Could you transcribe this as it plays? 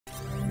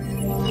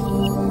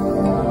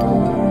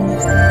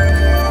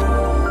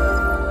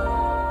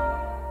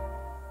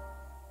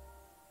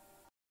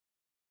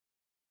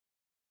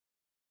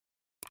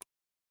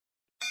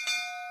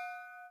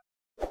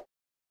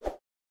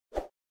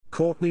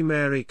Kourtney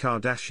Mary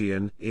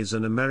Kardashian is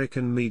an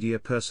American media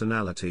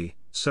personality,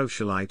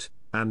 socialite,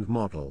 and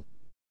model.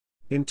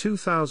 In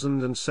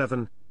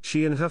 2007,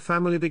 she and her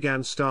family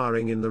began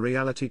starring in the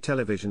reality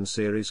television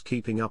series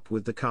Keeping Up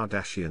with the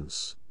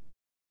Kardashians.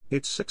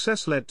 Its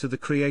success led to the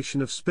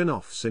creation of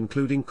spin-offs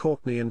including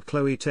Kourtney and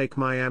Khloe Take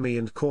Miami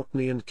and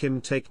Kourtney and Kim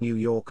Take New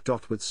York.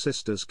 With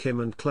sisters Kim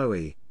and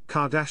Khloe,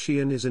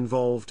 Kardashian is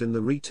involved in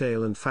the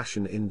retail and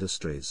fashion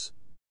industries.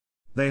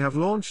 They have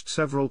launched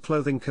several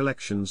clothing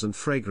collections and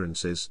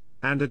fragrances,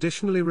 and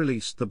additionally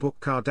released the book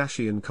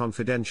Kardashian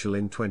Confidential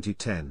in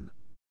 2010.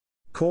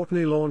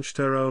 Kourtney launched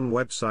her own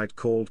website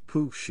called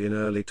Poosh in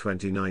early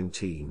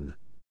 2019.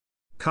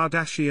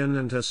 Kardashian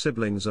and her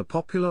siblings are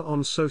popular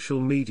on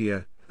social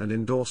media, and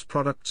endorse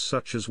products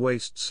such as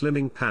waist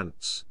slimming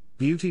pants,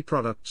 beauty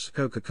products,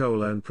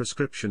 Coca-Cola and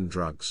prescription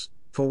drugs,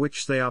 for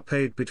which they are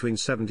paid between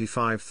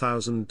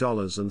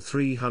 $75,000 and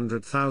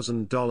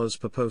 $300,000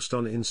 per post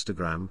on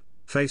Instagram,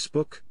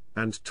 Facebook,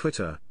 and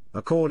Twitter,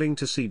 according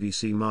to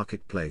CBC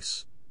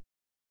Marketplace.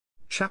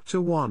 Chapter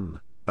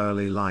 1: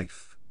 Early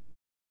Life.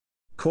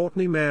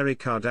 Kourtney Mary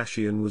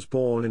Kardashian was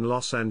born in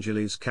Los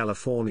Angeles,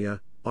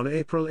 California, on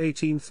April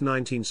 18,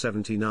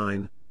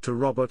 1979, to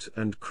Robert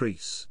and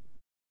Chris.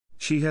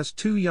 She has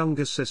two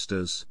younger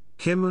sisters,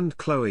 Kim and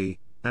Khloe,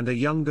 and a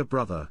younger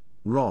brother,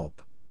 Rob.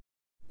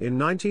 In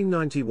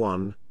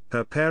 1991,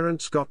 her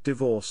parents got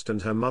divorced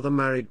and her mother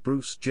married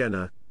Bruce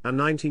Jenner, a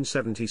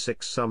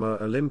 1976 Summer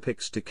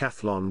Olympics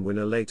decathlon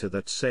winner later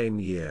that same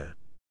year.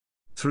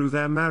 Through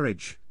their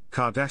marriage,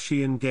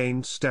 Kardashian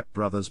gained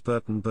stepbrothers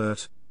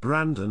Bert,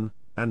 Brandon,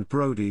 and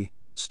Brody,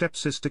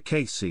 stepsister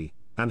Casey,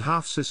 and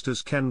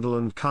half-sisters Kendall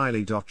and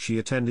Kylie. She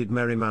attended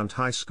Marymount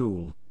High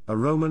School, a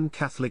Roman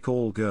Catholic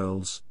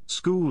all-girls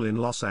school in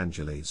Los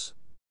Angeles.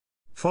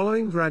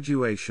 Following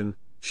graduation,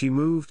 she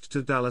moved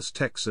to Dallas,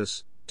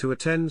 Texas, to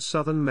attend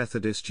Southern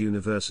Methodist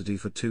University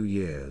for 2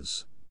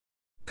 years.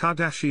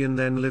 Kardashian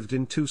then lived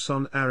in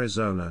Tucson,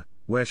 Arizona,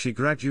 where she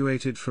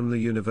graduated from the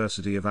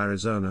University of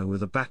Arizona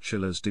with a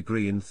bachelor's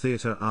degree in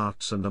theater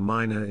arts and a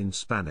minor in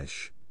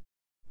Spanish.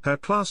 Her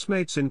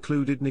classmates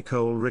included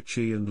Nicole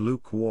Richie and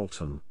Luke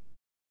Walton.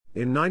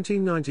 In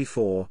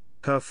 1994,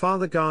 her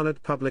father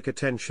garnered public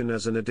attention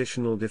as an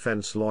additional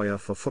defense lawyer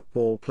for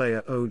football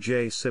player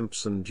O.J.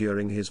 Simpson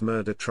during his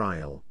murder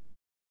trial.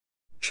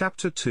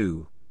 Chapter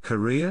 2: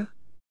 Career.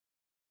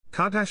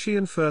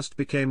 Kardashian first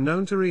became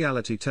known to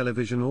reality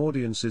television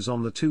audiences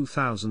on the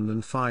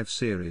 2005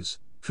 series,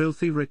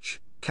 Filthy Rich,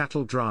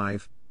 Cattle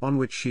Drive, on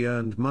which she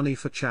earned money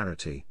for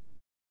charity.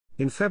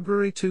 In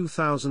February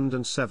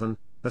 2007,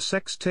 a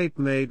sex tape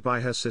made by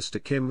her sister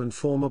Kim and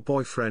former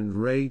boyfriend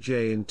Ray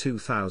J in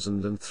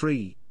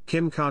 2003,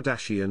 Kim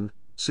Kardashian,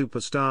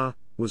 Superstar,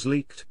 was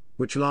leaked,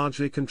 which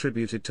largely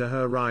contributed to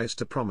her rise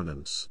to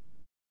prominence.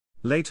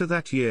 Later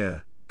that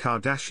year,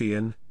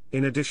 Kardashian,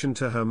 in addition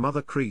to her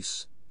mother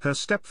Kris, her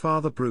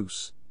stepfather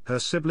Bruce, her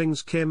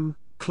siblings Kim,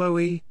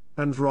 Khloe,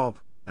 and Rob,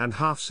 and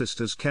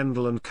half-sisters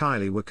Kendall and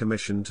Kylie were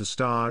commissioned to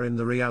star in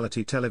the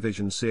reality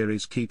television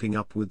series Keeping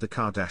Up with the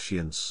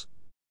Kardashians.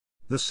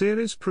 The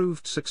series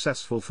proved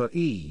successful for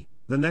E!,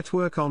 the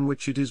network on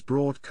which it is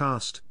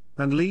broadcast,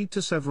 and lead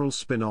to several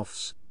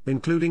spin-offs,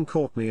 including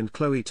Kourtney and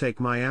Khloe Take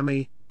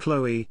Miami,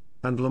 Khloe,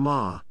 and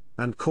Lamar,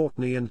 and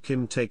Kourtney and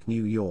Kim Take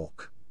New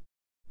York.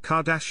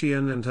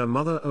 Kardashian and her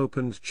mother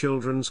opened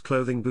children's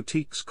clothing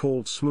boutiques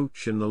called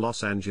Smooch in the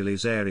Los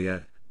Angeles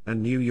area,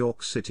 and New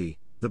York City.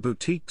 The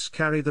boutiques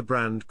carry the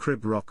brand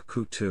Crib Rock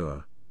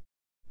Couture.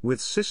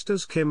 With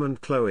sisters Kim and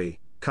Khloe,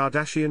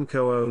 Kardashian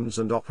co-owns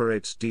and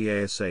operates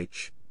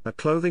DASH, a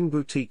clothing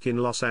boutique in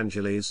Los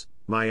Angeles,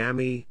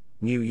 Miami,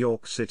 New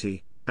York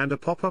City, and a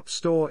pop-up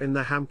store in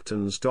the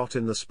Hamptons.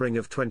 In the spring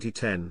of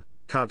 2010,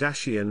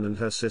 Kardashian and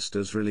her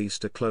sisters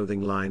released a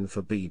clothing line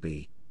for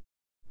BB.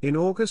 In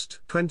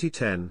August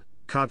 2010,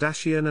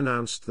 Kardashian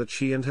announced that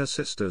she and her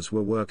sisters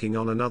were working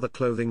on another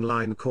clothing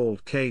line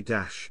called K-,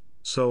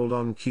 sold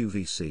on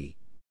QVC.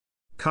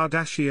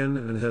 Kardashian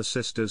and her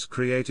sisters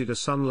created a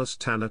sunless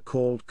tanner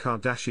called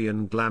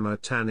Kardashian Glamour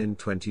Tan in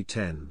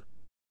 2010.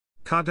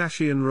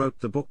 Kardashian wrote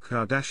the book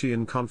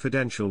Kardashian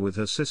Confidential with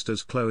her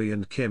sisters Khloe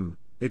and Kim.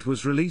 It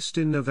was released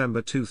in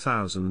November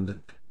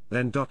 2000.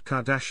 Then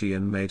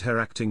Kardashian made her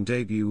acting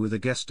debut with a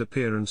guest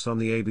appearance on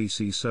the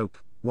ABC soap,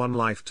 One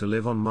Life to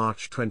Live on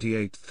March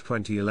 28,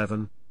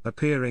 2011,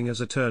 appearing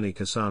as attorney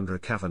Cassandra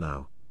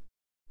Cavanaugh.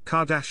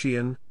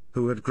 Kardashian,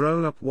 who had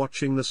grown up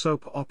watching the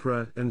soap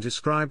opera and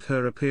described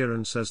her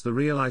appearance as the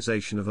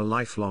realization of a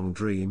lifelong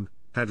dream,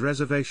 had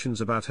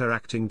reservations about her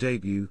acting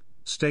debut,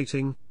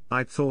 stating,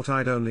 "I'd thought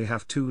I'd only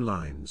have 2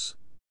 lines.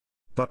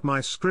 But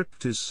my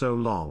script is so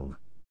long.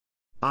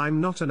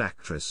 I'm not an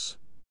actress."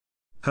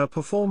 Her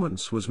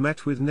performance was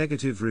met with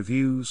negative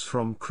reviews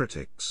from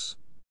critics.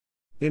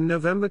 In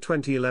November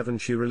 2011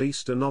 she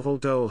released a novel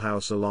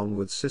Dollhouse along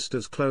with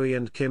sisters Khloe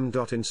and Kim.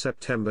 In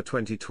September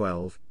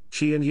 2012,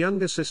 she and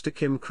younger sister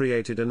Kim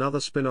created another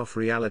spin-off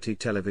reality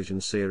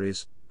television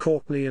series,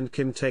 Kourtney and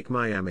Kim Take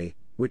Miami,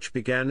 which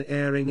began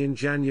airing in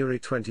January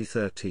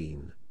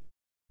 2013.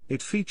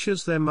 It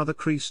features their mother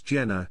Kris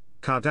Jenner,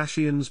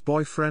 Kardashian's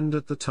boyfriend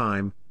at the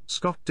time,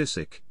 Scott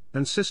Disick,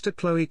 and sister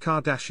Khloe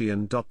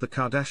Kardashian. The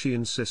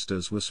Kardashian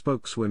sisters were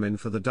spokeswomen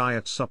for the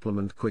diet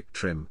supplement Quick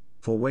Trim,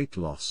 for weight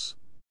loss.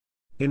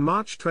 In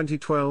March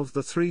 2012,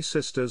 the three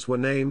sisters were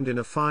named in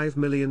a $5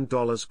 million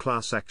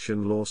class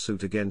action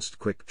lawsuit against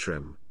Quick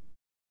Trim.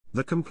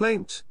 The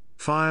complaint,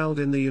 filed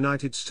in the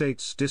United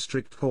States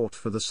District Court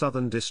for the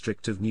Southern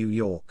District of New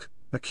York,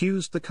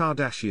 accused the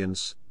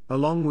Kardashians,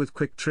 along with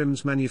Quick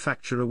Trim's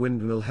manufacturer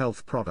Windmill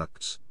Health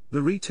Products,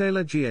 the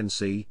retailer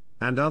GNC,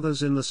 and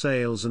others in the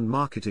sales and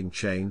marketing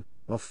chain,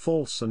 of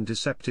false and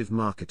deceptive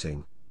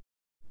marketing.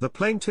 The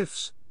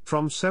plaintiffs,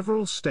 from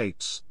several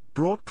states,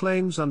 brought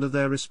claims under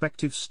their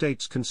respective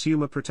states'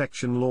 consumer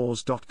protection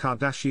laws.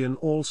 Kardashian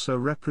also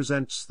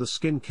represents the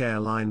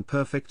skincare line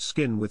Perfect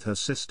Skin with her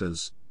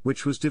sisters,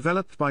 which was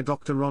developed by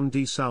Dr. Ron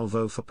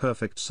DeSalvo for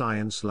Perfect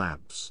Science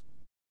Labs.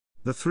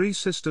 The three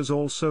sisters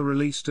also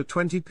released a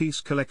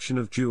 20-piece collection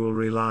of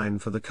jewelry line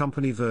for the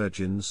company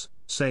Virgins,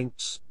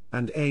 Saints,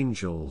 and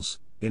Angels,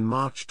 in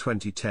March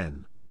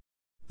 2010.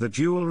 The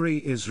jewelry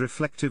is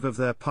reflective of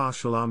their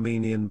partial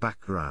Armenian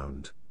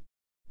background.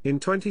 In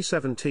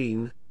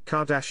 2017,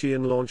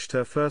 Kardashian launched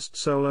her first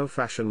solo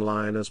fashion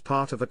line as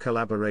part of a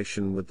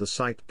collaboration with the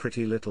site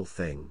Pretty Little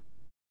Thing.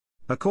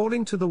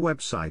 According to the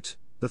website,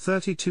 the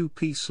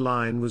 32-piece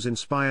line was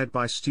inspired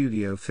by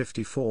Studio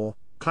 54,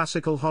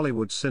 classical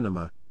Hollywood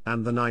cinema,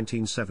 and the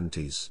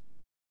 1970s.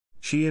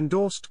 She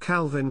endorsed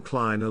Calvin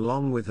Klein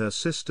along with her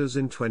sisters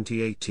in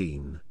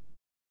 2018.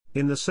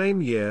 In the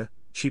same year,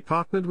 she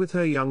partnered with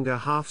her younger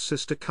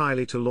half-sister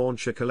Kylie to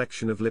launch a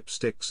collection of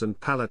lipsticks and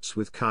palettes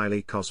with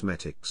Kylie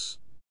Cosmetics.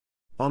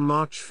 On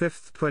March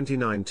 5,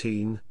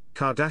 2019,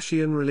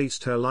 Kardashian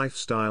released her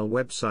lifestyle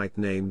website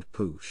named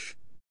Poosh.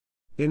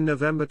 In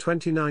November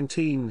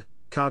 2019,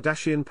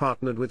 Kardashian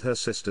partnered with her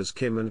sisters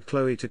Kim and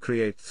Khloe to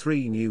create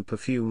 3 new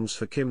perfumes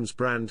for Kim's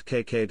brand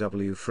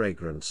KKW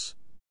Fragrance.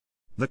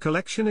 The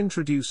collection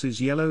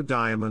introduces Yellow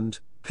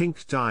Diamond,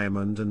 Pink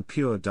Diamond and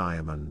Pure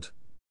Diamond.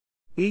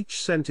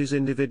 Each scent is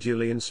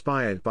individually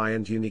inspired by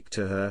and unique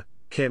to her,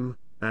 Kim,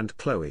 and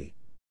Khloe.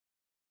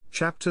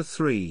 Chapter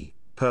 3,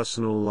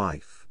 Personal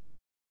Life.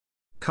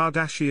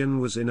 Kardashian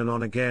was in an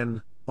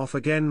on-again,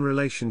 off-again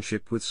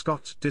relationship with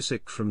Scott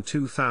Disick from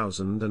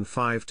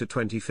 2005 to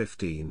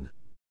 2015.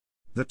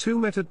 The two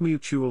met at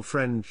mutual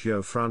friend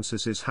Joe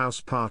Francis's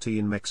house party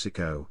in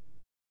Mexico.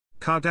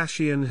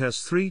 Kardashian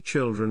has 3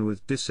 children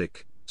with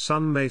Disick,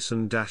 son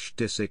Mason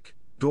Disick,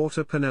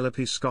 daughter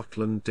Penelope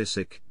Scotland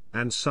Disick,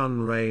 and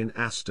son Rain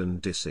Aston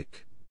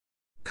Disick.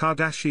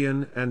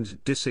 Kardashian and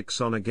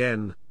Disick's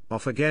on-again,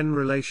 off-again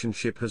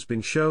relationship has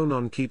been shown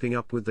on Keeping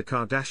Up with the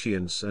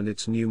Kardashians and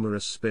its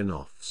numerous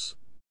spin-offs.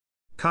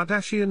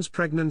 Kardashian's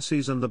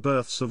pregnancies and the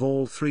births of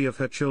all 3 of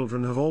her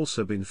children have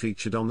also been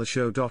featured on the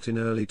show. In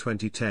early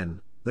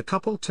 2010, the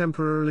couple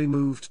temporarily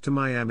moved to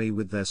Miami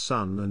with their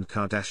son and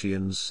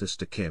Kardashian's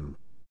sister Kim.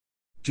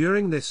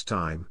 During this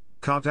time,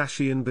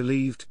 Kardashian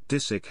believed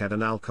Disick had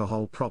an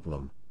alcohol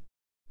problem.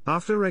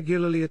 After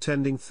regularly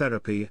attending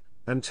therapy,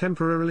 and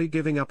temporarily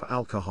giving up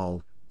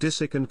alcohol,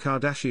 Disick and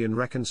Kardashian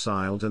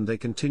reconciled and they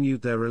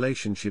continued their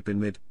relationship in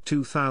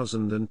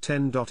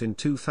mid-2010. In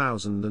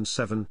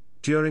 2007,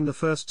 during the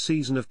first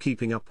season of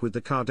Keeping Up with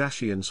the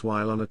Kardashians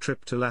while on a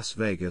trip to Las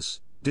Vegas,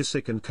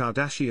 Disick and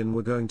Kardashian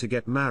were going to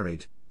get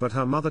married, but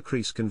her mother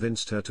Kris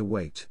convinced her to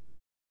wait.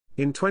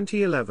 In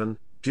 2011,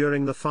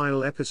 during the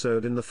final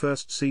episode in the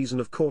first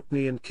season of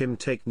Kourtney and Kim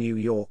Take New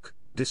York,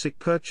 Disick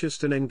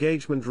purchased an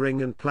engagement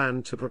ring and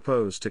planned to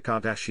propose to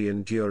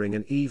Kardashian during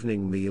an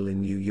evening meal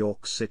in New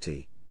York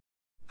City.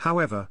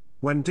 However,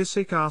 when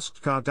Disick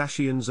asked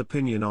Kardashian's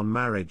opinion on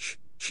marriage,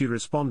 she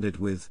responded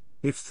with,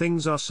 "If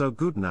things are so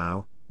good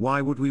now,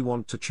 why would we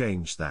want to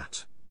change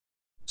that?"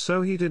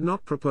 So he did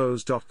not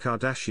propose.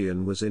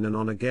 Kardashian was in an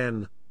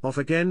on-again,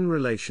 off-again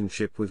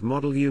relationship with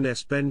model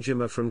Eunice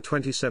Benjamin from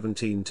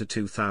 2017 to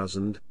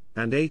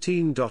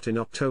 2018. In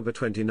October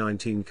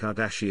 2019,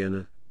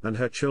 Kardashian and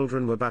her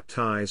children were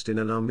baptized in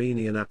an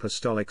Armenian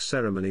apostolic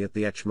ceremony at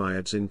the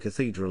Echmiadzin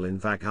Cathedral in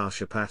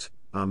Vag-Harshapat,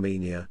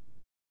 Armenia.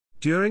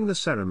 During the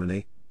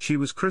ceremony, she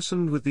was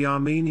christened with the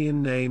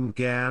Armenian name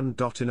Gan.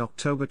 In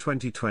October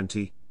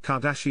 2020,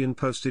 Kardashian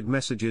posted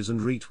messages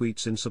and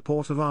retweets in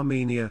support of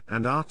Armenia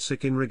and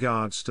Artsakh in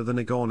regards to the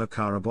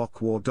Nagorno-Karabakh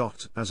war.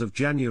 As of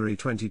January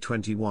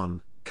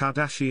 2021,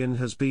 Kardashian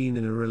has been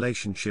in a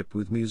relationship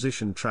with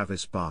musician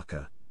Travis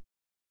Barker.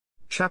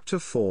 Chapter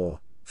 4,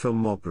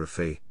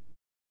 Filmography.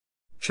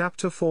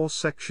 Chapter 4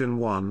 Section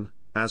 1,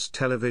 as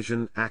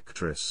television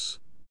actress.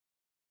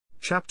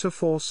 Chapter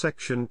 4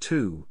 Section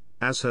 2,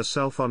 as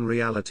herself on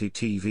reality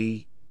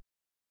TV.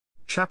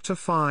 Chapter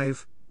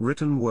 5,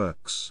 Written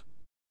Works.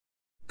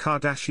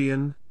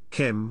 Kardashian,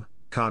 Kim,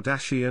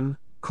 Kardashian,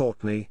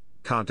 Kourtney,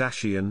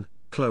 Kardashian,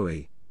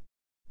 Khloe.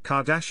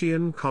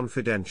 Kardashian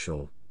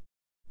Confidential.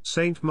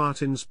 St.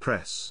 Martin's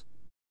Press.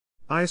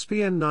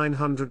 ISBN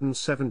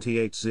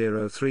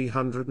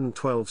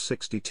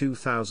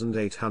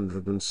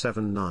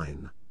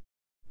 978-0312-62807-9.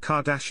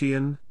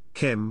 Kardashian,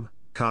 Kim,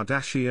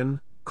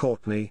 Kardashian,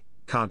 Kourtney,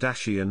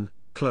 Kardashian,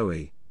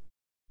 Khloe.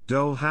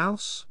 Dole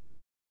House?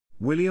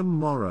 William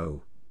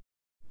Morrow.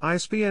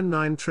 ISBN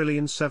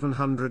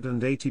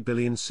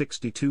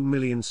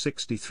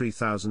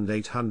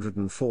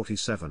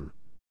 97800620620633847.